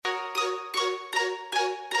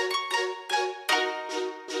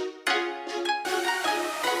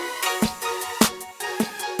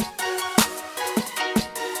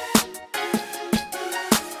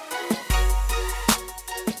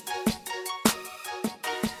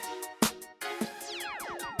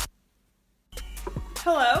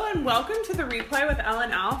Hello and welcome to the replay with Elle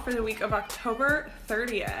and Al for the week of October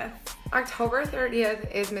 30th. October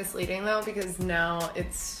 30th is misleading though because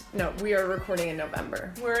we are recording in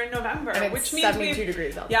November. We're in November, and it's which means 72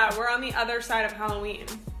 degrees outside. Yeah, we're on the other side of Halloween.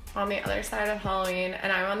 On the other side of Halloween,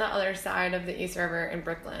 and I'm on the other side of the East River in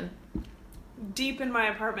Brooklyn. Deep in my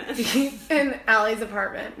apartment. In Allie's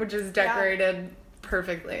apartment, which is decorated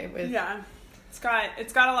perfectly with It's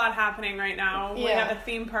got a lot happening right now. We have a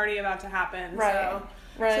theme party about to happen. So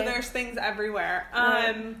there's things everywhere.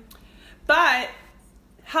 But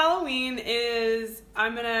Halloween is,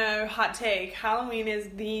 I'm gonna hot take, Halloween is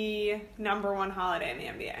the number one holiday in the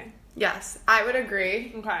NBA. Yes, I would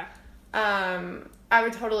agree. Okay. I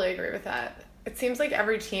would totally agree with that. It seems like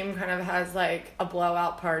every team kind of has like a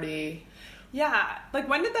blowout party. Yeah. Like,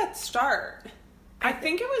 when did that start? I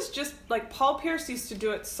think it was just like Paul Pierce used to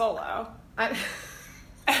do it solo. I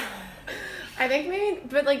think maybe,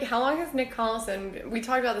 but like, how long has Nick Collison, we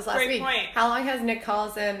talked about this last week. Great point. How long has Nick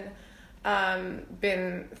Collison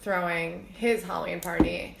been throwing his Halloween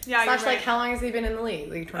party? Yeah, Slash, you're right. like, how long has he been in the league?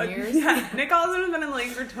 Like 20 years? Yeah, Nick Collison has been in the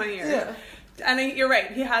league for 20 years. Yeah. And you're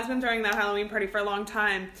right, he has been throwing that Halloween party for a long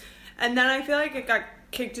time. And then I feel like it got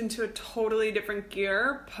kicked into a totally different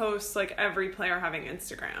gear post, like, every player having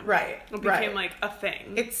Instagram. Right. It became, like, a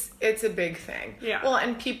thing. It's a big thing. Yeah. Well,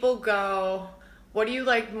 and people go, what do you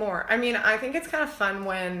like more? I mean, I think it's kind of fun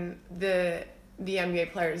when the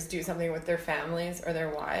NBA players do something with their families or their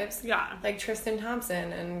wives. Yeah. Like Tristan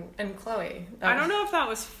Thompson and Chloe. I don't know if that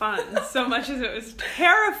was fun so much as it was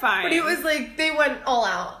terrifying. But it was like, they went all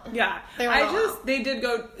out. Yeah. They did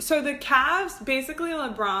go, so the Cavs, basically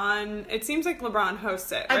LeBron, it seems like LeBron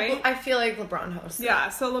hosts it, right? I feel like LeBron hosts it. Yeah,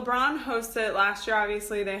 so LeBron hosted it last year.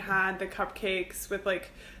 Obviously, they had the cupcakes with like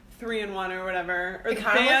 3-in-1 or whatever. Or the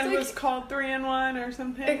band was called 3-in-1 or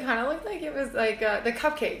something. It kind of looked like it was like the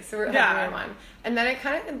cupcakes were 3-in-1. And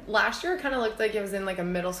then last year it kind of looked like it was in like a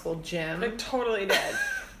middle school gym. It totally did.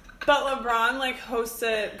 But LeBron like hosts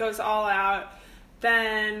it, goes all out.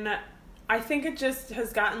 Then I think it just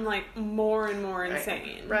has gotten like more and more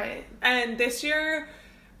insane. Right. And this year,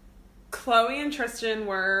 Chloe and Tristan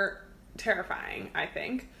were terrifying, I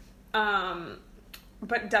think.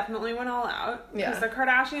 But definitely went all out. Yeah. Because the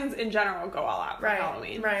Kardashians in general go all out for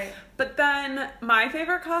Halloween. Right. But then my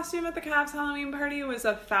favorite costume at the Cavs Halloween party was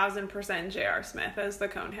 1,000% J.R. Smith as the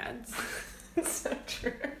Coneheads. So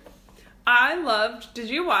true. Did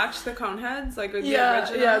you watch the Coneheads? Like with the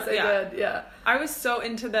original? Yes, I did. Yeah. I was so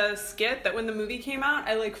into the skit that when the movie came out,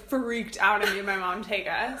 I like freaked out and made my mom take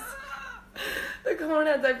us. The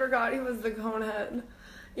Coneheads, I forgot he was the Conehead.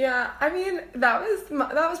 Yeah, I mean, that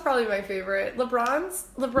was probably my favorite.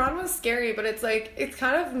 LeBron was scary, but it's like, it's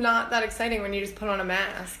kind of not that exciting when you just put on a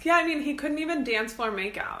mask. Yeah, I mean, he couldn't even dance floor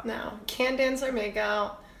make out. No, can't dance or make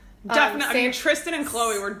out. Definitely, Tristan and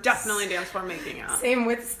Chloe were definitely dance floor making out. Same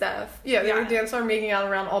with Steph. Yeah, they were dance floor making out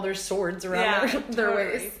around all their swords around their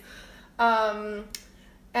waists. And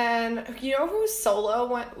you know whose solo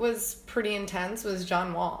was pretty intense was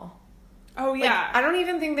John Wall. Oh yeah. Like, I don't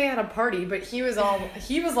even think they had a party, but he was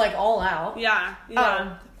like all out. Yeah.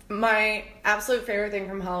 My absolute favorite thing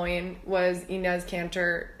from Halloween was Inez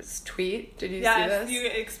Cantor's tweet. Did you see this? Yes, you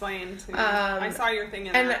explained to me. I saw your thing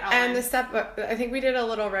in that and the step. I think we did a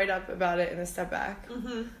little write up about it in the step back.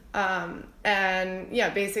 Mm-hmm. And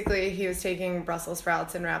yeah, basically he was taking Brussels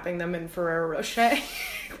sprouts and wrapping them in Ferrero Rocher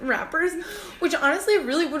wrappers, which honestly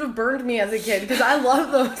really would have burned me as a kid because I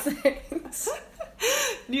love those things.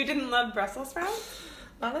 You didn't love Brussels sprouts?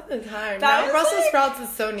 Not at the time. Now Brussels sprouts is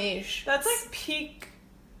so niche. That's like peak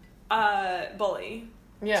bully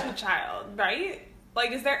to a child, right?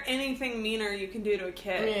 Like, is there anything meaner you can do to a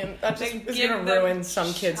kid? I mean, that just is going to ruin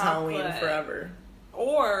some kids' Halloween forever.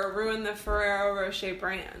 Or ruin the Ferrero Rocher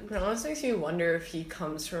brand. It almost makes you wonder if he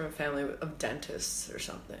comes from a family of dentists or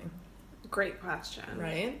something. Great question.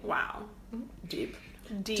 Right? Wow. Deep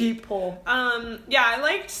hole. Yeah, I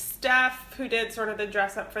liked Steph, who did sort of the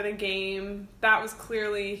dress up for the game. That was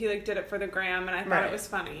clearly, he like did it for the gram, and I thought it was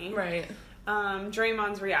funny. Right.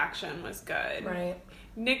 Draymond's reaction was good. Right.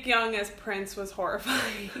 Nick Young as Prince was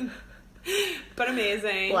horrifying. But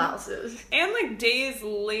amazing. Blouses. And like days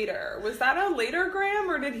later. Was that a later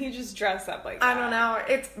gram, or did he just dress up like that? I don't know.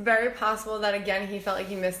 It's very possible that, again, he felt like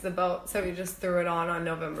he missed the boat, so he just threw it on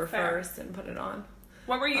November 1st and put it on.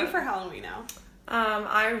 What were you for Halloween now?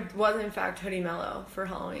 I was, in fact, Hoodie Mellow for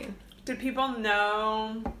Halloween. Did people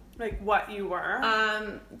know, like, what you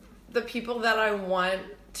were? The people that I want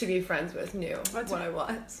to be friends with knew what I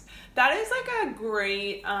was. That is, like, a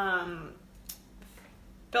great,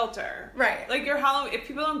 filter. Right. Like your Halloween, if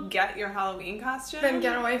people don't get your Halloween costume, then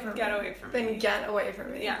get away from me. Get away from me. Then get away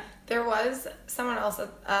from me. Yeah. There was someone else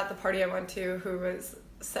at the party I went to who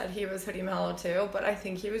said he was Hoodie Mellow too, but I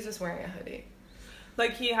think he was just wearing a hoodie.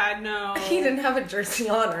 Like he had no... He didn't have a jersey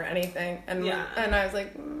on or anything. And yeah. And I was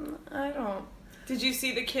like, I don't... Did you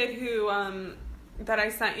see the kid who, that I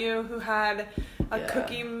sent you, who had a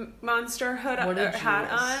Cookie Monster hat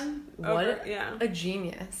on? What yeah. a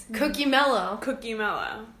genius. Cookie Mellow. Cookie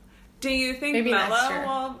Mellow. Do you think Maybe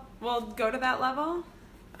Mellow will go to that level?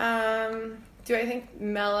 Do I think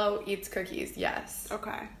Mellow eats cookies? Yes.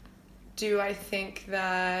 Okay. Do I think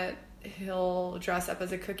that he'll dress up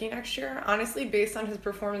as a cookie next year? Honestly, based on his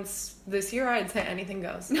performance this year, I'd say anything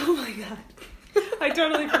goes. Oh my god. I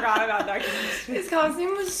totally forgot about that. His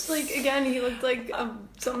costume was again, he looked like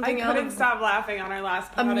something out of... I couldn't stop laughing on our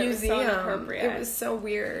last pod. A museum. It was so inappropriate. It was so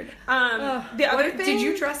weird. The other thing... Did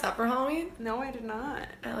you dress up for Halloween? No, I did not.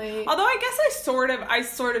 Ellie. Although I guess I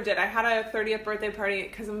sort of did. I had a 30th birthday party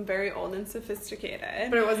because I'm very old and sophisticated.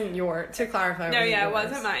 But it wasn't to clarify. No, it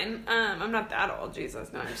wasn't mine. I'm not that old,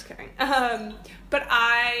 Jesus. No, I'm just kidding. But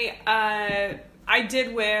I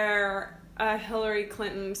did wear a Hillary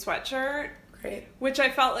Clinton sweatshirt. Great. Which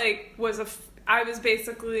I felt like I was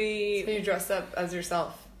basically... So you dressed up as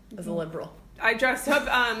yourself, as a liberal. I dressed up,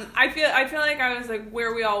 I feel like I was like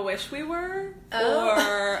where we all wish we were.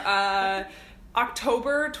 Or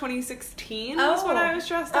October 2016 was what I was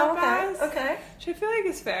dressed up as. Okay. Which I feel like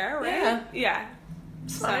is fair, right? Yeah.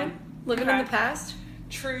 It's fine. Living in the past.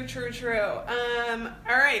 True. All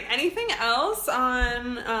right. Anything else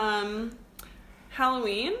on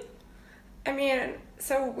Halloween? I mean...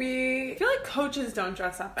 So I feel like coaches don't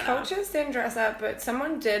dress up enough. Coaches didn't dress up, but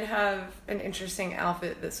someone did have an interesting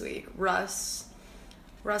outfit this week. Russell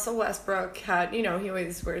Westbrook had, he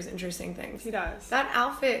always wears interesting things. He does. That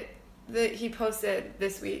outfit that he posted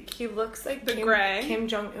this week, he looks like Kim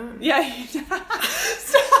Jong-un. Yeah, he does.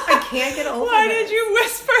 I can't get over Why did you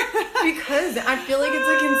whisper that? Because I feel like it's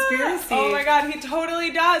a conspiracy. Oh my god, he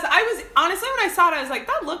totally does. Honestly, when I saw it, I was like,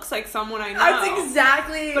 that looks like someone I know. That's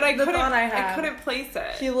exactly but the thought I had. I couldn't place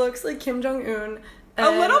it. He looks like Kim Jong-un. A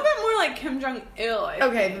little bit more like Kim Jong-il, I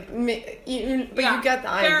think. Okay, you get the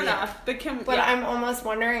idea. Fair enough. But I'm almost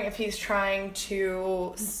wondering if he's trying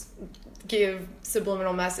to give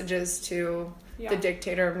subliminal messages to the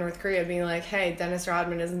dictator of North Korea, being like, hey, Dennis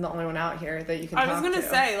Rodman isn't the only one out here that you can talk to. I was going to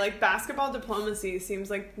say, basketball diplomacy seems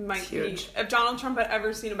like might be... If Donald Trump had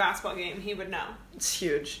ever seen a basketball game, he would know. It's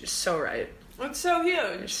huge. You're so right. It's so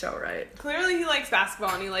huge. You're so right. Clearly he likes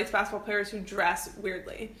basketball, and he likes basketball players who dress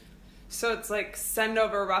weirdly. So it's send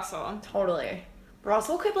over Russell. Totally.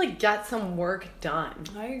 Russell could, get some work done.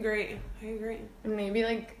 I agree. And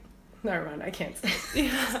maybe, never mind, I can't say.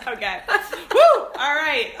 Yeah, okay. Woo! All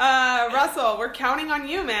right, Russell, we're counting on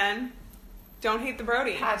you, man. Don't hate the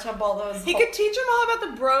Brody. Patch up all those... He could teach him all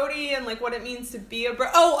about the Brody and, what it means to be a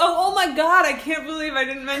Brody. Oh my god, I can't believe I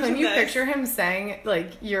didn't mention this. Can you picture him saying,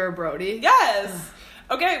 you're a Brody? Yes!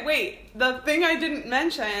 Okay, wait. The thing I didn't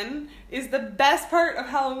mention is the best part of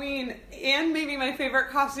Halloween and maybe my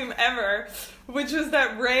favorite costume ever, which was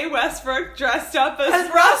that Ray Westbrook dressed up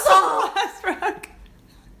as Russell Westbrook.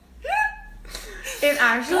 It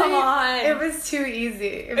actually... Come on. It was too easy.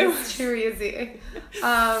 It was too easy.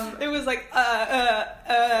 It was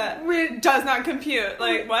which does not compute.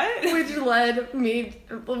 What?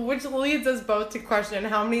 Which leads us both to question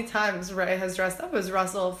how many times Ray has dressed up as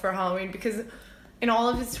Russell for Halloween, because in all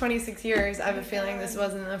of his 26 years, I have a feeling this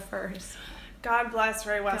wasn't the first. God bless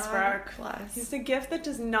Ray Westbrook. God bless. He's the gift that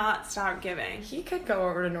does not stop giving. He could go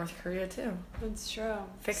over to North Korea, too. That's true.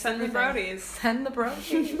 Send the Brodies. Send the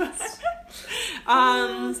Brodies.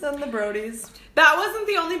 Send the Brodies. That wasn't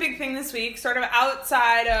the only big thing this week. Sort of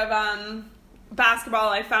outside of basketball,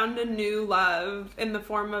 I found a new love in the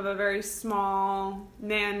form of a very small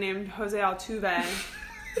man named Jose Altuve.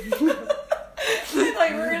 I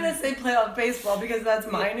thought you were going to say playoff baseball because that's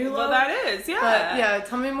my new love. Well, that is, yeah. But, yeah,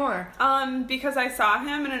 tell me more. Because I saw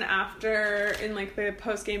him in the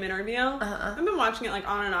post-game interview. Uh-huh. I've been watching it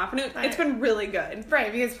on and off, and it's been really good.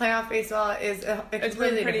 Right, because playoff baseball is it's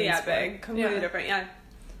been pretty epic. Completely different, yeah.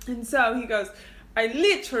 And so he goes, I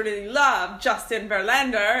literally love Justin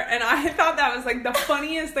Verlander, and I thought that was the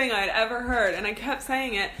funniest thing I'd ever heard, and I kept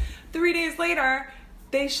saying it. 3 days later,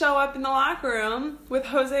 they show up in the locker room with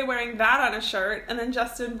Jose wearing that on a shirt, and then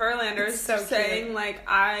Justin Verlander saying,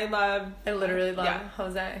 I literally love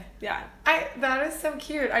Jose. Yeah. That is so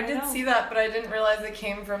cute. I did see that, but I didn't realize it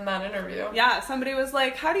came from that interview. Yeah, somebody was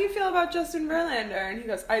like, how do you feel about Justin Verlander? And he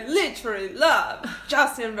goes, I literally love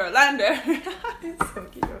Justin Verlander. It's so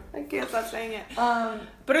cute. I can't stop saying it.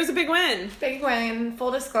 But it was a big win. Big win.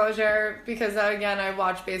 Full disclosure, because again, I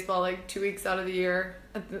watch baseball like 2 weeks out of the year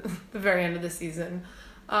at the very end of the season.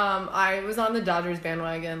 I was on the Dodgers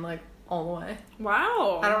bandwagon like all the way.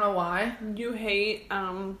 Wow. I don't know why. You hate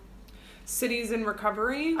cities in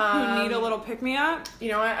recovery who need a little pick-me-up?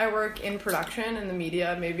 You know what? I work in production in the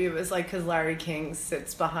media. Maybe it was like because Larry King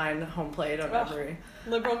sits behind home plate on every...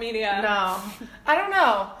 Liberal media. No. I don't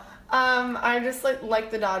know. I just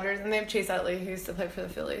like the Dodgers, and they have Chase Utley, who used to play for the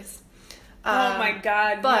Phillies. Oh my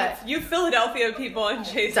God! But you Philadelphia people and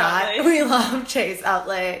Chase Utley. We love Chase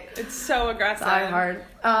Utley. It's so aggressive. Die hard.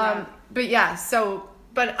 But yeah,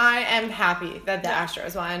 but I am happy that the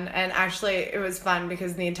Astros won, and actually it was fun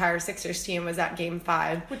because the entire Sixers team was at Game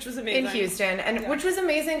 5, which was amazing in Houston, and which was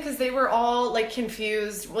amazing because they were all like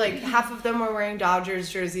confused. Like half of them were wearing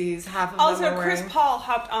Dodgers jerseys, half of them were wearing. Also, Chris Paul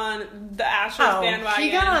hopped on the Astros bandwagon. He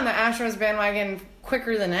got on the Astros bandwagon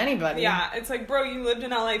quicker than anybody. Yeah, it's like, bro, you lived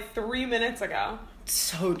in LA 3 minutes ago.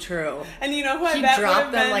 So true. And you know who he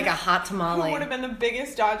dropped them like a hot tamale. Who would have been the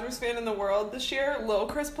biggest Dodgers fan in the world this year? Lil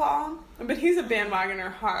Chris Paul. But he's a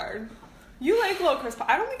bandwagoner hard. You like Lil Chris Paul.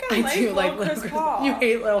 I don't think I like Lil Chris Paul. You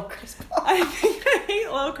hate Lil Chris Paul. I think I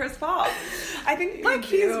hate Lil Chris Paul. I think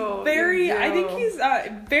he's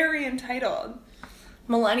very entitled.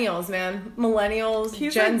 Millennials, man. Millennials,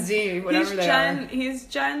 he's Gen like, Z, whatever they are. He's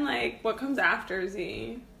Gen, like, what comes after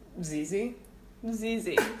Z? ZZ?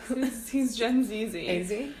 ZZ. He's Gen ZZ.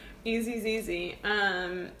 AZ? Easy ZZ.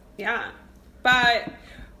 Yeah. But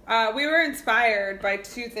we were inspired by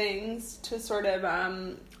two things to sort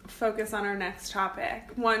of focus on our next topic.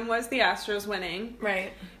 One was the Astros winning.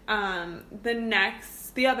 Right.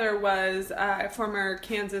 The other was former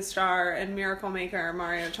Kansas star and miracle maker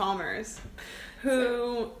Mario Chalmers,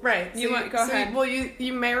 who... Right. Go ahead. Well,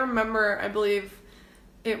 you may remember, I believe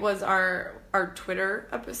it was our Twitter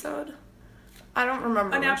episode. I don't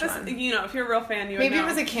remember which one. You know, if you're a real fan, you would Maybe know. It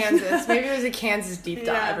was a Kansas deep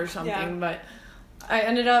dive or something. Yeah. But I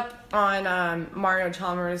ended up on Mario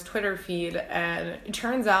Chalmers' Twitter feed, and it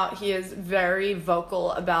turns out he is very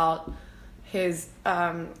vocal about his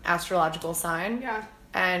astrological sign. Yeah.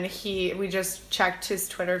 And we just checked his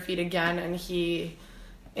Twitter feed again, and he,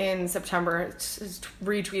 in September,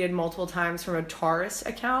 retweeted multiple times from a Taurus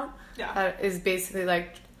account. Yeah. That is basically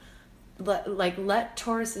like... let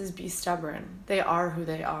Tauruses be stubborn. They are who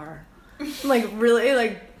they are. Like, really,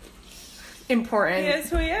 like, important. He is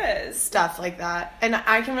who he is. Stuff like that. And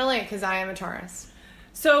I can relate because I am a Taurus.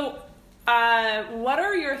 So, what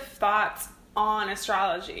are your thoughts on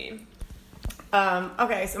astrology?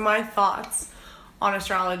 Okay, so my thoughts on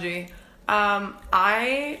astrology.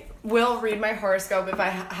 I will read my horoscope if I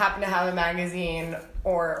happen to have a magazine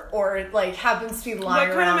or like happens to be lying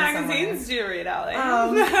around somewhere. What kind of magazines do you read, Allie?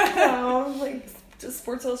 No, like does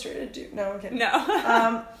Sports Illustrated do? No, okay. No.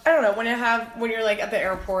 I don't know, when you're like at the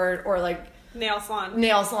airport or like nail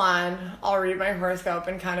salon, I'll read my horoscope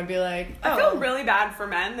and kind of be like, I feel really bad for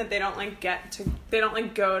men that they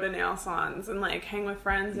don't go to nail salons and like hang with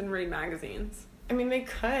friends and read magazines. I mean, they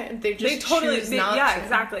could. They choose not to. Yeah,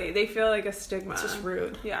 exactly. They feel like a stigma. It's just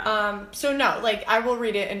rude. Yeah. So no, like I will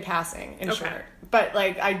read it in passing, in short. But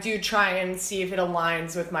like I do try and see if it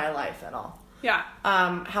aligns with my life at all. Yeah.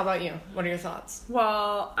 How about you? What are your thoughts?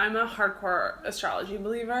 Well, I'm a hardcore astrology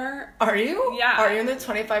believer. Are you? Yeah. Are you in the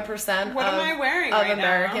 25% what am I wearing of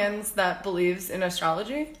Americans that believes in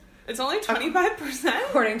astrology? It's only 25%?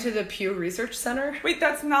 According to the Pew Research Center. Wait,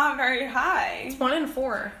 that's not very high. It's 1 in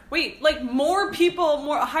 4. Wait, like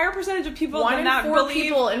a higher percentage of people than that believe... 1 in 4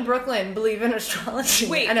 people in Brooklyn believe in astrology.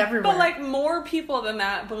 Wait, and everywhere. But like more people than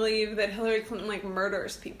that believe that Hillary Clinton like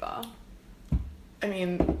murders people. I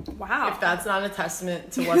mean, wow. If that's not a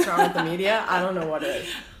testament to what's wrong with the media, I don't know what is.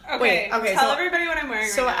 Okay, tell everybody what I'm wearing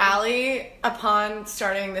right now. So Allie, upon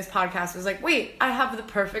starting this podcast, was like, wait, I have the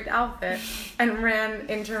perfect outfit, and ran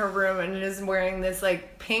into her room and is wearing this,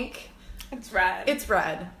 like, pink... It's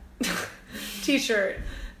red. T-shirt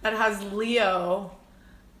that has Leo,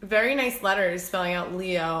 very nice letters spelling out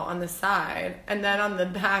Leo on the side, and then on the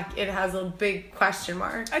back it has a big question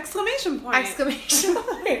mark. Exclamation point. I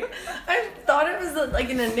thought it was like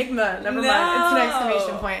an enigma. Never mind. It's an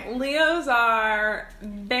exclamation point. Leos are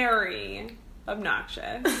very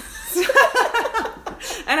obnoxious.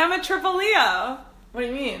 And I'm a triple Leo. What do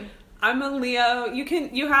you mean? I'm a Leo.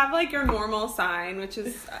 You have like your normal sign, which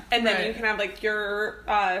is, and then you can have like your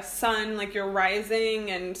sun, like your rising,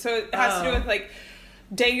 and so it has to do with like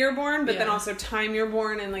day you're born, but then also time you're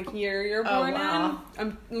born and like year you're born in.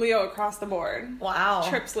 I'm Leo across the board. Wow.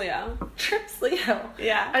 Trips Leo.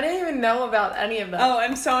 Yeah. I didn't even know about any of that. Oh,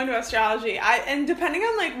 I'm so into astrology. And depending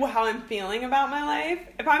on like how I'm feeling about my life,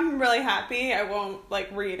 if I'm really happy, I won't like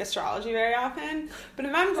read astrology very often. But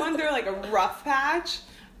if I'm going through like a rough patch,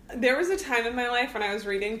 there was a time in my life when I was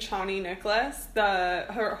reading Chani Nicholas,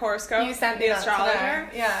 her horoscope, you sent the astrologer.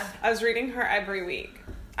 Yeah. I was reading her every week.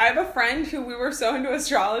 I have a friend who we were so into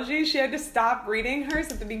astrology, she had to stop reading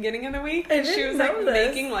hers at the beginning of the week. And she was like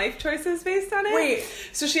making life choices based on it. Wait.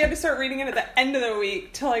 So she had to start reading it at the end of the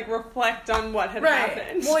week to like reflect on what had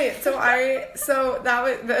happened. Wait,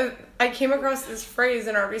 I came across this phrase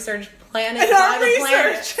in our research, planet by the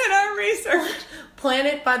planets. In our research.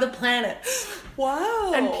 Planet by the planets.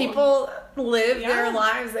 Wow. And people live their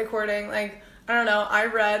lives according, like, I don't know. I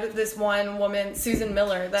read this one woman, Susan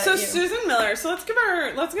Miller. Susan Miller. So let's give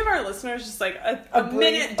our listeners just like a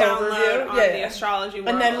minute download on the astrology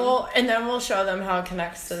world, and then we'll show them how it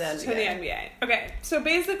connects to the NBA. To the NBA. Okay. So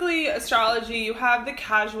basically, astrology. You have the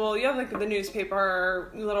casual. You have like the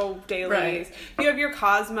newspaper little dailies. Right. You have your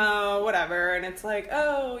Cosmo, whatever, and it's like,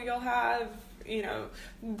 oh, you'll have, you know,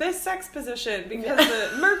 this sex position because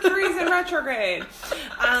the Mercury's in retrograde.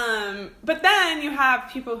 But then you have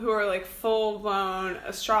people who are like full-blown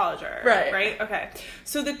astrologers. Right? Okay.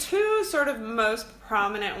 So the two sort of most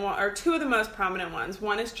prominent two of the most prominent ones,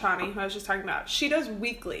 one is Chani, who I was just talking about. She does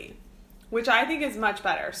weekly, which I think is much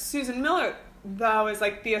better. Susan Miller, though, is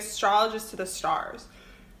like the astrologist to the stars.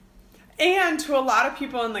 And to a lot of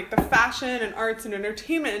people in like the fashion and arts and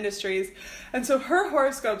entertainment industries. And so her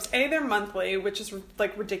horoscopes, they're monthly, which is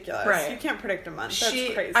like ridiculous. Right. You can't predict a month. That's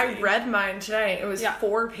crazy. I read mine today. It was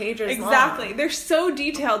 4 pages long. Exactly. They're so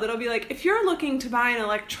detailed. It'll be like, if you're looking to buy an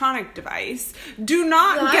electronic device, do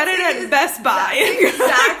not get it at Best Buy.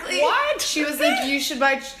 Exactly. What? She was like,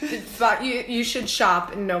 you should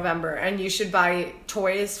shop in November and you should buy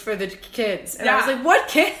toys for the kids. And I was like, what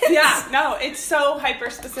kids? Yeah. No, it's so hyper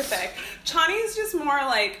specific. Chani's just more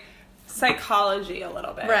like psychology a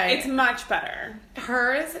little bit. Right. It's much better.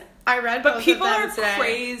 Hers, I read both but people of them are today.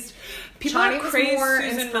 Crazed. People Chani are crazed was more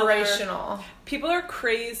Susan inspirational. Miller. People are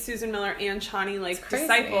crazed Susan Miller and Chani like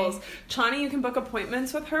disciples. Chani, you can book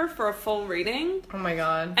appointments with her for a full reading. Oh my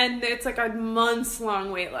god. And it's like a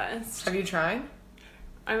months-long wait list. Have you tried?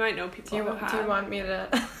 I might know people who have. Do you want me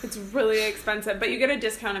to? It's really expensive, but you get a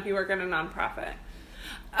discount if you work at a nonprofit.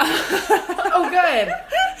 Oh, good.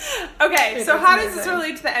 Okay, so how does this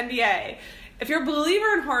relate to the NBA? If you're a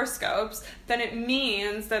believer in horoscopes, then it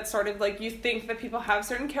means that sort of like you think that people have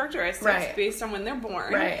certain characteristics based on when they're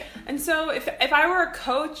born. Right. And so if I were a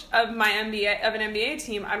coach of an NBA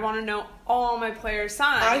team, I'd want to know all my players'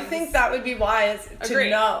 signs. I think that would be wise to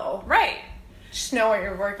know. Right. Just know what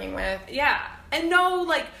you're working with. Yeah. And know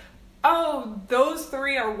like, oh, those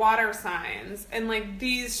 3 are water signs, and like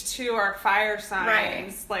these 2 are fire signs.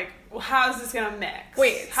 Right. Like, well, how's this gonna mix?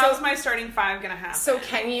 Wait, how's my starting 5 gonna happen? So,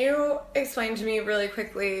 can you explain to me really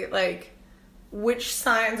quickly, like, which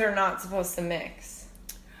signs are not supposed to mix?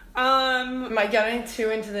 Am I getting too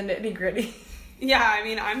into the nitty gritty? Yeah, I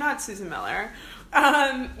mean, I'm not Susan Miller.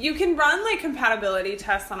 You can run like compatibility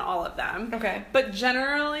tests on all of them. Okay. But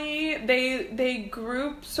generally, they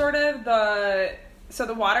group sort of So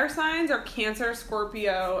the water signs are Cancer,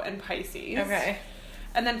 Scorpio, and Pisces. Okay.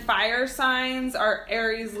 And then fire signs are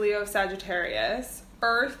Aries, Leo, Sagittarius.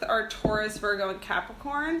 Earth are Taurus, Virgo, and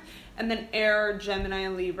Capricorn. And then air, Gemini,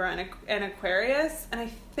 Libra, and Aquarius. And I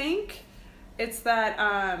think it's that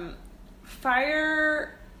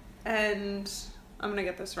fire and... I'm going to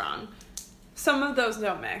get this wrong. Some of those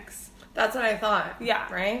don't mix. That's what I thought.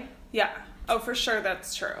 Yeah. Right? Yeah. Oh, for sure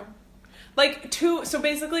that's true. Like so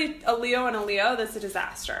basically a Leo and a Leo, that's a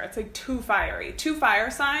disaster. It's like too fiery. 2 fire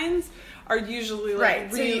signs are usually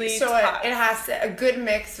like really tough. It has to, a good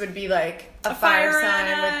mix would be like a fire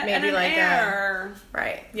sign with maybe and like air.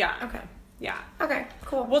 Right. Yeah. Okay. Yeah. Okay,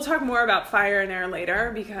 cool. We'll talk more about fire and air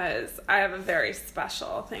later because I have a very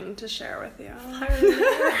special thing to share with you.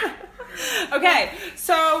 Okay,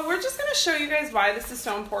 so we're just going to show you guys why this is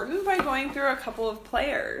so important by going through a couple of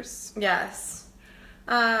players. Yes.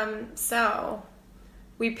 So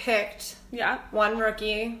we picked 1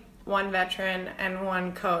 rookie, 1 veteran, and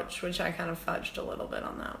 1 coach, which I kind of fudged a little bit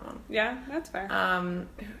on that one. Yeah, that's fair.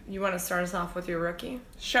 You want to start us off with your rookie?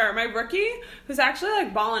 Sure. My rookie, who's actually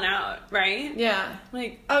like balling out, right? Yeah.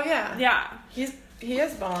 Like, oh yeah. Yeah. He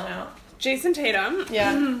is balling out. Jason Tatum.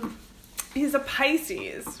 Yeah. He's a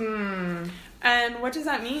Pisces. And what does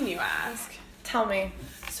that mean, you ask? Tell me.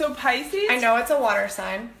 So Pisces... I know it's a water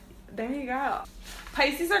sign. There you go.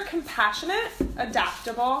 Pisces are compassionate,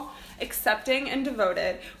 adaptable, accepting, and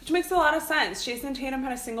devoted, which makes a lot of sense. Jason Tatum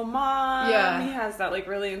had a single mom. Yeah. He has that, like,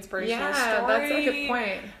 really inspirational story. Yeah, that's a good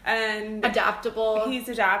point. And adaptable. He's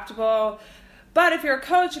adaptable. But if you're a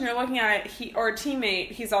coach and you're looking at it, or a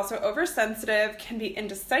teammate, he's also oversensitive, can be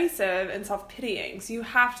indecisive, and self-pitying. So you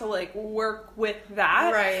have to, like, work with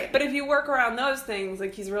that. Right. But if you work around those things,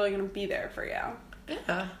 like, he's really going to be there for you.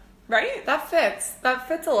 Yeah. Right? That fits. That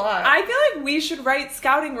fits a lot. I feel like we should write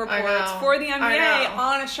scouting reports for the NBA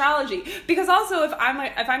on astrology. Because also, if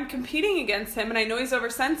I'm competing against him and I know he's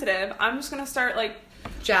oversensitive, I'm just going to start, like,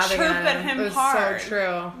 jabbing at him hard. So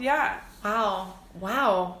true. Yeah.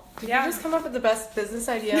 Wow. Did you just come up with the best business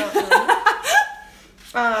idea?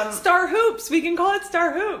 Star Hoops. We can call it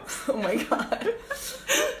Star Hoops. Oh my god.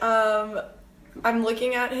 I'm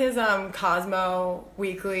looking at his Cosmo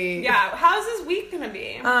weekly. Yeah. How's his week gonna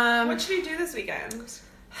be? What should he do this weekend?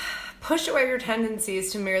 Push away your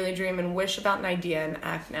tendencies to merely dream and wish about an idea and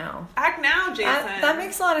act now. Act now, Jason. That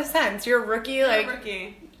makes a lot of sense. You're a rookie. You're a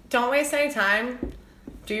rookie. Don't waste any time.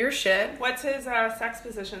 Do your shit. What's his sex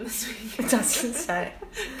position this week? It doesn't say.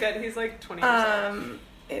 Good. He's like 20%.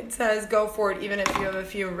 It says go for it even if you have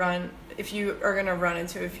if you are gonna run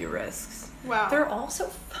into a few risks. Wow. They're all so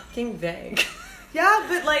fucking vague. Yeah,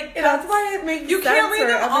 but like that's why it makes you sense can't read for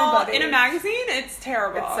them all everybody. in a magazine. It's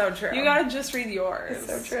terrible. It's so true. You gotta just read yours. It's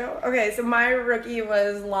so true. Okay, so my rookie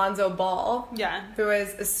was Lonzo Ball. Yeah. Who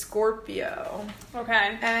is a Scorpio.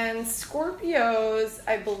 Okay. And Scorpios,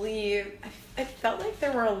 I believe, I felt like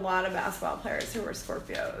there were a lot of basketball players who were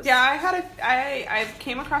Scorpios. Yeah, I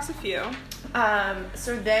came across a few.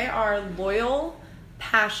 So they are loyal,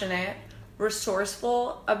 passionate,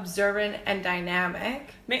 resourceful, observant, and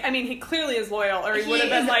dynamic. I mean, he clearly is loyal, or he would have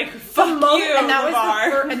been like, fuck you,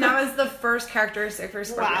 Lavar. And that was the first characteristic for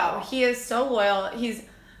Scorpio. Wow. He is so loyal.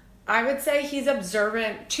 I would say he's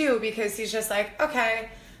observant, too, because he's just like, okay,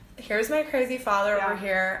 here's my crazy father over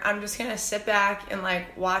here. I'm just going to sit back and,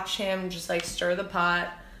 like, watch him just, like, stir the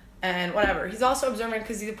pot and whatever. He's also observant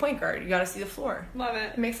because he's a point guard. You got to see the floor. Love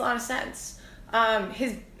it. It makes a lot of sense.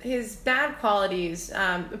 His bad qualities,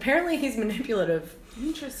 apparently he's manipulative.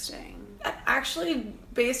 Interesting. Actually,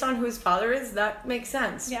 based on who his father is, that makes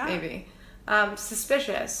sense. Yeah. Maybe.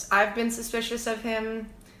 Suspicious. I've been suspicious of him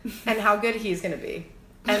and how good he's going to be.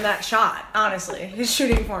 And that shot, honestly, his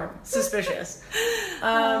shooting form, suspicious.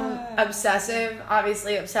 Obsessive,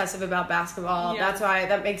 obviously obsessive about basketball. Yeah. That's why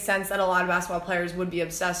that makes sense that a lot of basketball players would be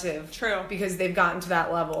obsessive. True. Because they've gotten to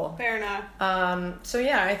that level. Fair enough. So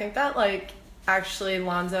yeah, I think that, like, actually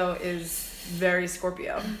Lonzo is very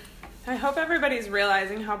Scorpio. I hope everybody's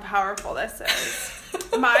realizing how powerful this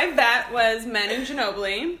is. My bet was Manu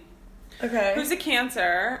Ginobli. Okay. Who's a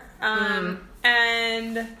Cancer.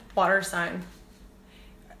 And water sign.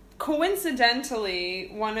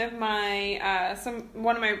 Coincidentally, one of my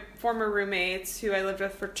former roommates who I lived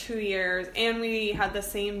with for 2 years, and we had the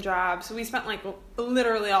same job, so we spent like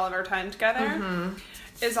literally all of our time together,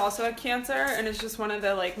 is also a Cancer, and is just one of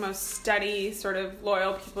the like most steady, sort of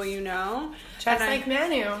loyal people you know. Just like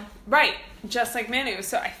Manu. Right, just like Manu.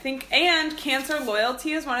 So I think, and Cancer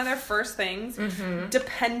loyalty is one of their first things.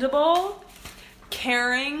 Dependable,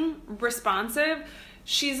 caring, responsive.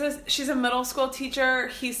 She's a middle school teacher.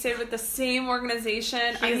 He stayed with the same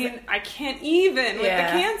organization. I can't even with the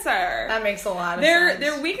Cancer. That makes a lot of sense.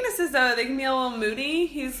 Their weaknesses, though, they can be a little moody.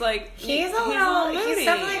 He's moody. He's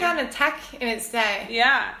definitely got a tech in its day.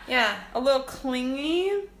 Yeah. Yeah. A little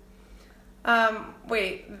clingy.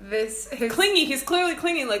 Clingy. He's clearly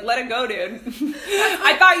clingy. Like, let it go, dude.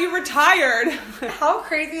 I thought you retired. How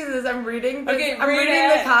crazy is this? I'm reading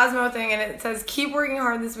the Cosmo thing, and it says, keep working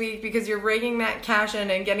hard this week because you're raking that cash in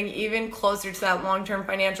and getting even closer to that long-term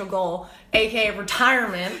financial goal, aka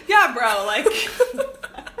retirement. Yeah, bro. Like.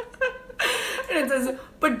 And it says,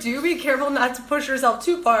 but do be careful not to push yourself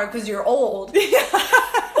too far because you're old.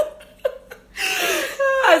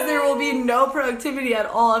 As there will be no productivity at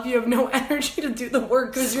all if you have no energy to do the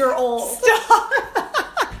work because you're old. Stop.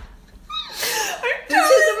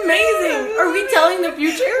 This is amazing. Are we telling the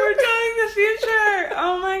future? We're telling the future.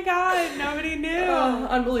 Oh my god, nobody knew. Oh,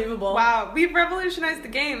 unbelievable. Wow, we've revolutionized the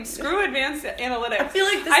game. Screw advanced analytics. I feel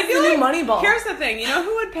like this is the new Moneyball. Here's the thing. You know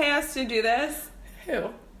who would pay us to do this?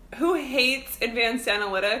 Who? Who hates advanced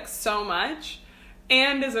analytics so much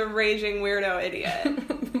and is a raging weirdo idiot?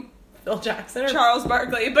 Phil Jackson? Charles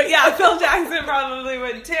Barkley. But yeah, Phil Jackson probably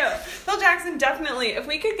would too. Phil Jackson definitely. If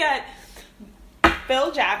we could get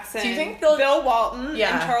Phil Jackson, do you think Bill Walton,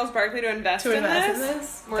 and Charles Barkley to invest in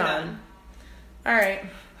this, we're done. All right.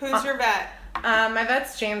 Who's your vet? My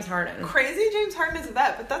vet's James Harden. Crazy James Harden is a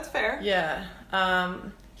vet, but that's fair. Yeah.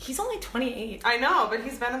 He's only 28. I know, but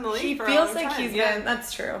he's been in the league for a long time. He feels like he's been...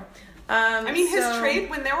 That's true. His trade,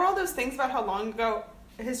 when there were all those things about how long ago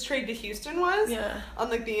his trade to Houston was, on,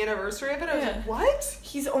 like, the anniversary of it, I was like, what?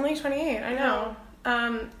 He's only 28, I know.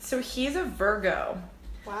 So he's a Virgo.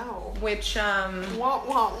 Wow. Which, My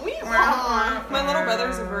little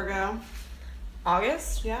brother's a Virgo.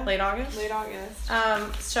 August? Yeah. Late August? Late August.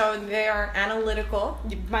 So they are analytical.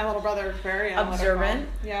 My little brother is very analytical. Observant.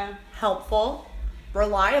 Yeah. Helpful.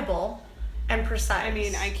 Reliable. And precise. I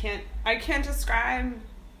mean, I can't describe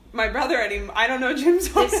my brother anymore. I don't know Jim's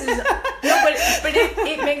but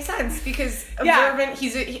it makes sense because observant, he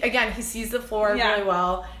sees the floor really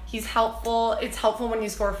well. He's helpful. It's helpful when you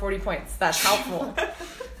score 40 points. That's helpful.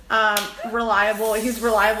 Reliable. He's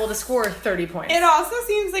reliable to score 30 points. It also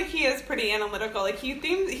seems like he is pretty analytical. Like he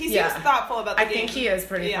seems thoughtful about the game. I think he is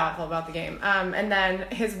pretty thoughtful about the game. And then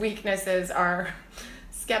his weaknesses are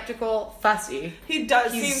skeptical, fussy. He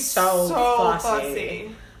does seem so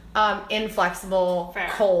fussy. Inflexible,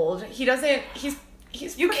 cold. He doesn't. He's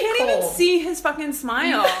you can't cold. Even see his fucking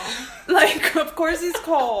smile. Like, of course he's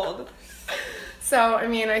cold. So, I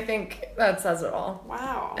mean, I think that says it all.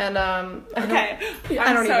 Wow. And, I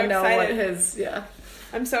don't so even know excited. what his,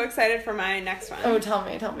 I'm so excited for my next one. Oh, tell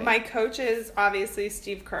me. My coach is obviously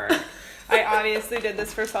Steve Kerr. I obviously did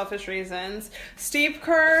this for selfish reasons. Steve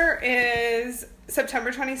Kerr is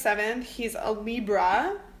September 27th. He's a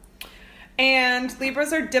Libra. And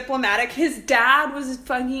Libras are diplomatic. His dad was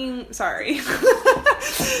fucking... Sorry.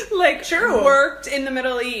 True. Worked in the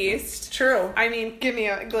Middle East. True. I mean, give me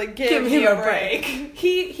a break.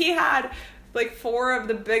 He had, 4 of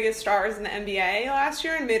the biggest stars in the NBA last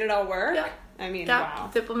year and made it all work. Yeah. I mean, wow.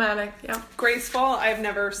 Diplomatic, Graceful. I've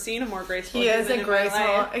never seen a more graceful. He is a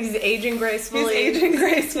graceful. He's aging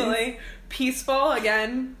gracefully. Peaceful,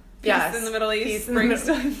 again. Peace in the Middle East. Bring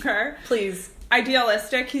Steve Kerr. Please.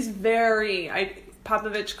 Idealistic. He's very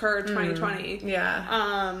Popovich Kerr 2020.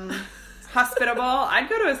 Yeah. Hospitable. I'd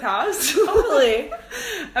go to his house. Totally.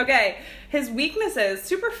 Okay. His weaknesses: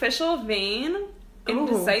 superficial, vain,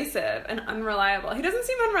 indecisive, and unreliable. He doesn't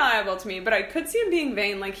seem unreliable to me, but I could see him being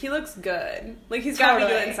vain. Like, he looks good. Like, he's got to be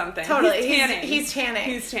doing something. Totally. He's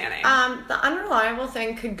tanning. The unreliable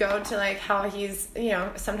thing could go to, how he's,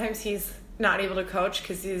 sometimes he's not able to coach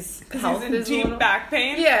because his health is deep back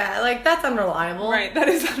pain. Yeah, that's unreliable. Right, that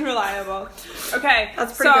is unreliable. Okay,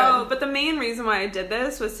 that's pretty good. But the main reason why I did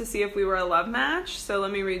this was to see if we were a love match. So let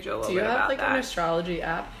me read you a little bit about that. Do you have an astrology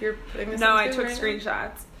app you're putting this No, into I took right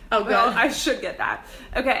screenshots. Oh, good. Well, I should get that.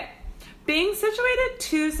 Okay. Being situated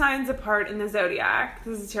 2 signs apart in the Zodiac,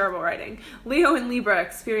 this is terrible writing, Leo and Libra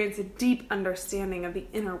experience a deep understanding of the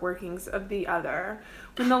inner workings of the other.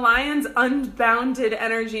 When the lion's unbounded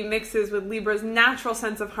energy mixes with Libra's natural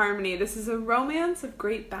sense of harmony, this is a romance of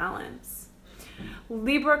great balance.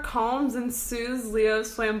 Libra calms and soothes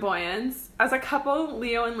Leo's flamboyance. As a couple,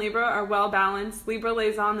 Leo and Libra are well balanced. Libra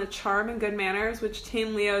lays on the charm and good manners which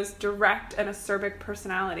tame Leo's direct and acerbic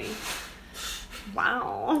personality.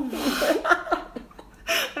 Wow.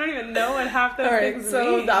 I don't even know what half those things mean.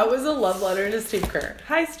 So that was a love letter to Steve Kerr.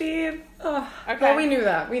 Hi, Steve. Oh, okay. Well, we knew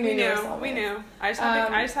that. We knew. I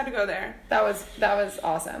just had to go there. That was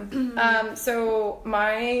awesome. So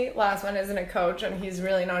my last one isn't a coach, and he's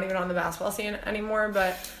really not even on the basketball scene anymore.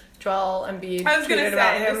 But Joel Embiid tweeted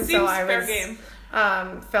about him, so I was game.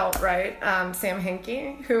 Felt right. Sam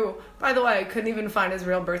Hinkie, who, by the way, couldn't even find his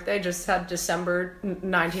real birthday, just had December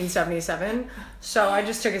 1977. So I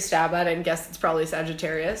just took a stab at it and guessed it's probably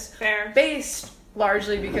Sagittarius. Fair. Based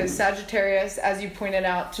largely because Sagittarius, as you pointed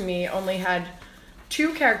out to me, only had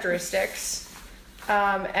 2 characteristics.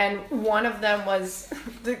 And one of them was,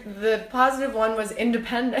 the positive one was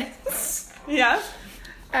independence. Yeah.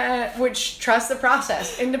 Which trust the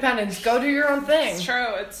process. Independence. Go do your own thing. It's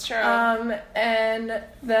true. And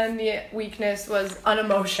then the weakness was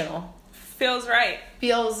unemotional. Feels right.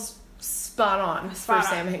 Feels spot on for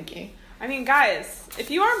Sam Hinkie. I mean, guys,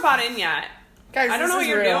 if you aren't bought in yet, I don't know what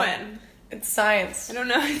you're doing. It's science. I don't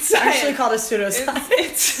know. It's science. Actually called a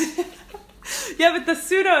pseudoscience. Yeah, but the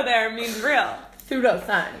pseudo there means real.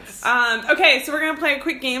 Pseudoscience. Okay, so we're going to play a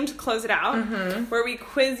quick game to close it out, where we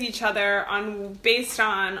quiz each other based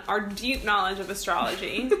on our deep knowledge of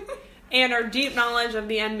astrology and our deep knowledge of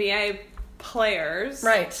the NBA players.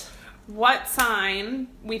 Right. What sign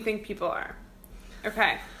we think people are.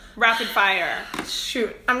 Okay. Rapid fire.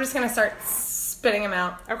 Shoot. I'm just going to start spitting them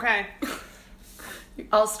out. Okay.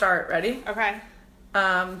 I'll start. Ready? Okay.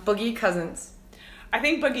 Boogie Cousins. I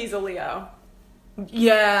think Boogie's a Leo.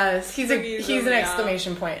 Yes, he's an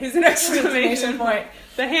exclamation point. He's an exclamation point.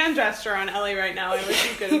 The hand gesture on Ellie right now, I wish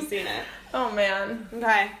you could have seen it. Oh, man.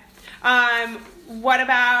 Okay. What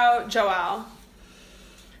about Joel?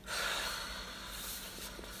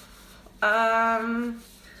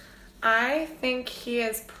 I think he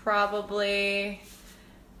is probably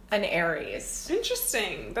an Aries.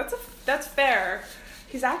 Interesting. That's fair.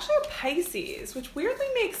 He's actually a Pisces, which weirdly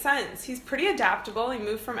makes sense. He's pretty adaptable. He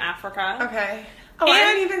moved from Africa. Okay. Oh, and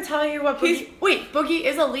I didn't even tell you what Boogie... Wait, Boogie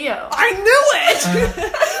is a Leo. I knew it!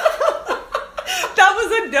 That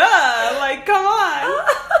was a duh. Like, come on.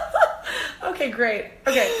 Okay, great.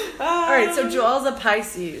 Okay. All right, so Joel's a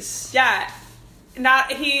Pisces. Yeah.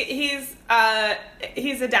 He's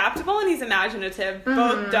adaptable and he's imaginative.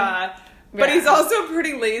 Both duh. But he's also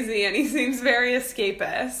pretty lazy and he seems very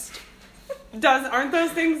escapist. Aren't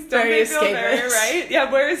those things, don't they feel very right?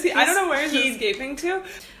 Yeah, where is he? I don't know where he's escaping to.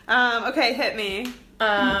 Okay, hit me.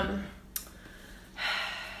 Matt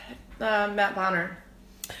Bonner.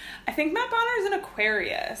 I think Matt Bonner is an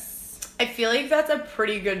Aquarius. I feel like that's a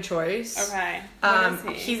pretty good choice. Okay. What is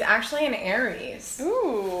he? He's actually an Aries.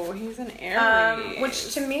 Ooh, he's an Aries.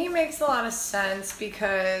 Which to me makes a lot of sense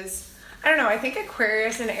because... I don't know. I think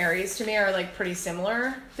Aquarius and Aries to me are like pretty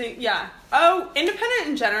similar. Yeah. Oh, independent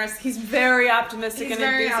and generous. He's very optimistic and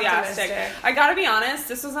enthusiastic. I gotta be honest,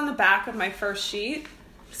 this was on the back of my first sheet,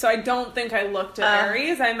 so I don't think I looked at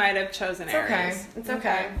Aries. I might have chosen Aries. Okay. It's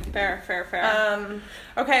okay. Fair.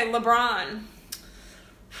 Okay, LeBron.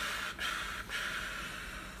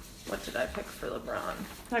 What did I pick for LeBron?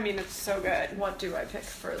 I mean, it's so good. What do I pick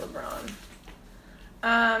for LeBron?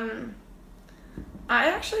 I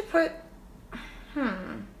actually put...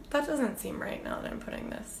 that doesn't seem right now that I'm putting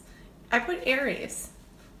this. I put Aries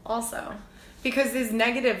also. Because his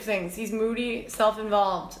negative things. He's moody,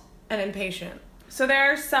 self-involved, and impatient. So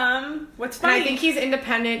there are some... What's funny... And I think he's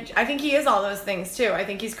independent. I think he is all those things, too. I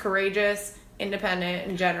think he's courageous, independent,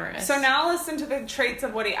 and generous. So now listen to the traits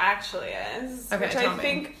of what he actually is. Okay, which tell I me.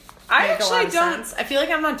 think... I actually don't... Sense. I feel like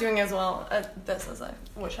I'm not doing as well at this as I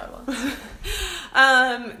wish I was.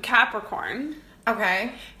 Capricorn.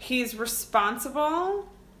 Okay. He's responsible,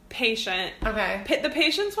 patient. Okay. The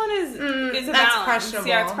patience one is a that's balance. Questionable.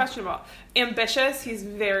 Yeah, it's questionable. Ambitious. He's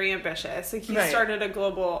very ambitious. Like he started a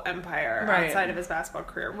global empire outside of his basketball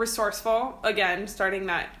career. Resourceful. Again, starting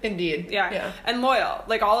that. Indeed. Yeah. And loyal.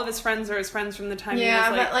 Like all of his friends are his friends from the time he was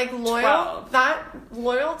but like loyal. 12. That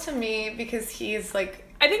loyal to me because he's like.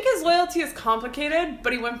 I think his loyalty is complicated,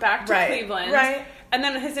 but he went back to Cleveland. Right. And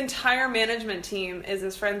then his entire management team is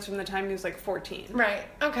his friends from the time he was like 14. Right.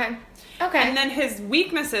 Okay. And then his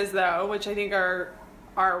weaknesses, though, which I think are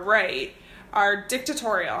right, are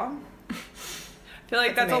dictatorial. I feel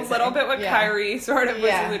like that's amazing. A little bit what Kyrie sort of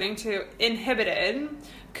was alluding to. Inhibited,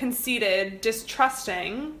 conceited,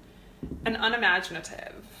 distrusting, and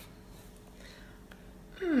unimaginative.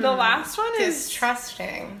 The last one is...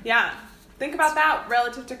 Distrusting. Yeah. Think about that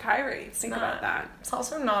relative to Kyrie. Think about that. It's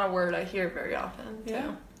also not a word I hear very often. Yeah.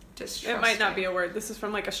 Too. Distrusting. It might not be a word. This is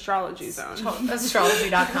from like Astrology Zone.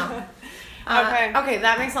 Astrology.com. Okay,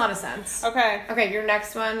 that makes a lot of sense. Okay, your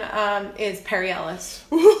next one is Perry Ellis.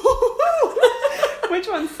 Which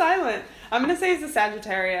one's silent? I'm gonna say he's a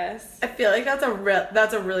Sagittarius. I feel like that's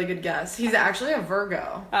a really good guess. He's actually a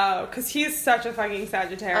Virgo. Oh, because he's such a fucking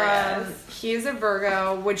Sagittarius. He's a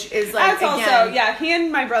Virgo, which is like that's also he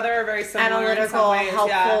and my brother are very similar. Analytical, in some ways.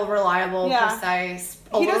 helpful, reliable, precise.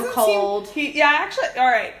 A little cold. Actually, all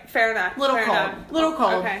right, fair enough. Little cold.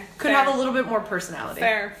 Okay, could have a little bit more personality.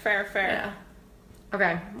 Fair. Yeah.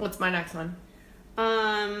 Okay, what's my next one?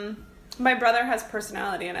 My brother has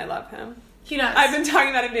personality, and I love him. He does. I've been talking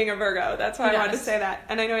about him being a Virgo. That's why I wanted to say that.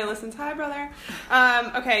 And I know he listens. Hi, brother.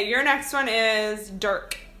 Okay, your next one is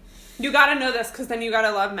Dirk. You gotta know this, because then you gotta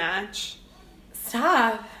love match.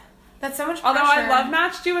 Stop. That's so much pressure. Although I love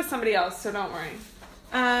matched you with somebody else, so don't worry.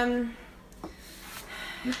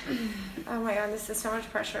 Oh my god, this is so much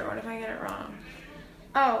pressure. What if I get it wrong?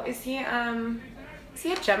 Oh, is he a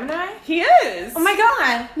Gemini? He is. Oh my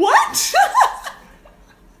god. What?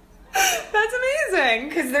 That's amazing.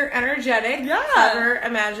 Because they're energetic, clever,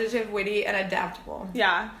 imaginative, witty, and adaptable.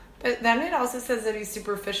 Yeah. But then it also says that he's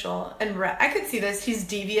superficial and I could see this. He's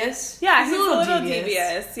devious. Yeah, he's a little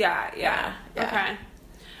devious. Yeah. Okay.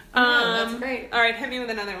 That's great. All right, hit me with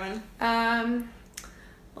another one.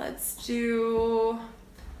 Let's do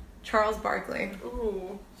Charles Barkley.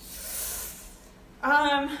 Ooh.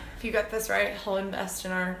 If you got this right, he'll invest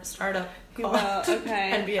in our startup.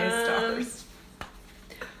 Okay. NBA stars.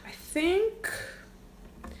 I think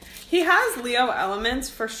he has Leo elements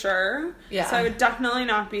for sure. Yeah. So I would definitely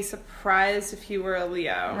not be surprised if he were a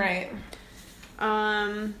Leo. Right.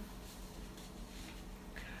 But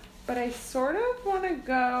I sort of want to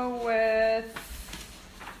go with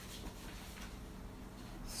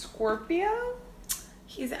Scorpio.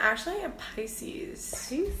 He's actually a Pisces.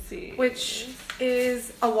 Pisces. Which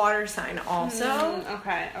is a water sign also.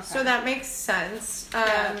 Okay. So that makes sense.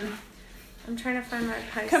 I'm trying to find my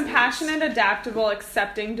Pisces. Compassionate, adaptable,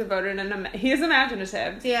 accepting, devoted, and he is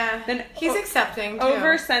imaginative. Yeah. Then he's accepting, too.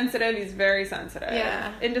 Oversensitive. He's very sensitive.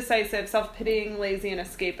 Yeah. Indecisive, self-pitying, lazy, and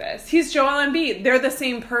escapist. He's Joel Embiid. They're the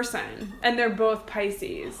same person. And they're both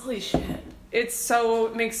Pisces. Holy shit. Makes so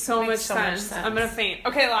much sense. I'm going to faint.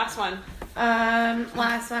 Okay, last one.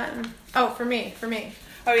 Last one. Oh, for me.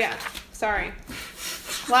 Oh, yeah. Sorry.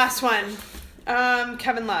 Last one.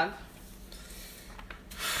 Kevin Love.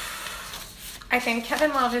 I think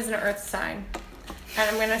Kevin Love is an earth sign. And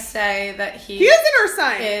I'm going to say that he is an earth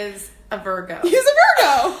sign. Is a Virgo. He's a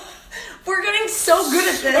Virgo. We're getting so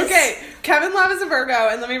good at this. Okay, Kevin Love is a Virgo,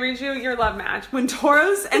 and let me read you your love match. When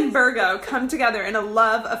Taurus and Virgo come together in a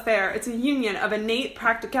love affair, it's a union of innate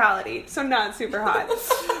practicality, so not super hot.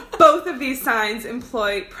 Both of these signs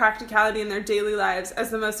employ practicality in their daily lives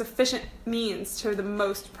as the most efficient means to the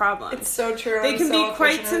most problems. It's so true. They can be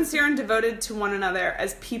quite sincere and devoted to one another.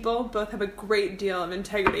 As people, both have a great deal of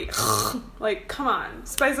integrity. Like, come on,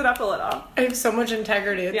 spice it up a little. I have so much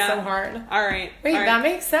integrity. It's so hard. All right. Wait, that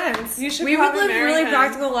makes sense. We would live really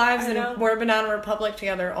practical lives and wear Banana Republic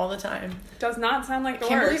together all the time. Does not sound like the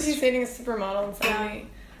worst. I can't believe he's dating a supermodel and something.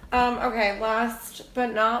 Okay, last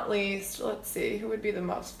but not least, let's see who would be the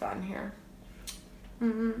most fun here.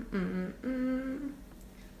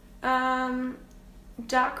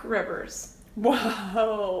 Doc Rivers.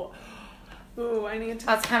 Whoa. Ooh, I need to.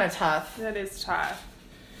 That's kind of tough. That is tough.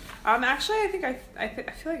 Actually, I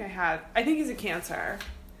feel like I think he's a Cancer.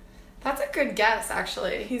 That's a good guess,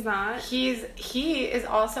 actually. He's not? He is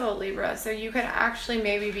also a Libra, so you could actually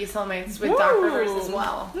maybe be soulmates with Doc Rivers as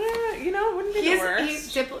well. Yeah, wouldn't be the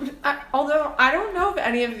worst. Although, I don't know if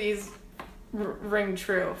any of these ring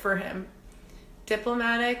true for him.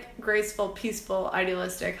 Diplomatic, graceful, peaceful,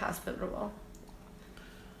 idealistic, hospitable.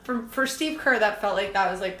 For Steve Kerr, that felt like that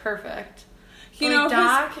was, like, perfect.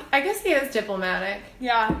 Doc, I guess he is diplomatic.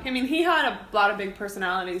 Yeah, I mean, he had a lot of big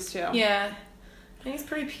personalities, too. Yeah. He's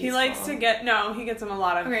pretty peaceful. He likes to he gets him a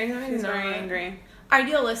lot of... he's very angry.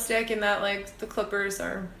 Idealistic in that, like, the Clippers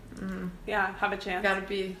are... have a chance. Gotta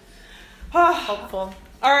be hopeful.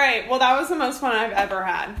 All right, well, that was the most fun I've ever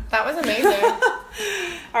had. That was amazing.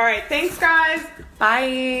 All right, thanks, guys.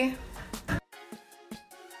 Bye.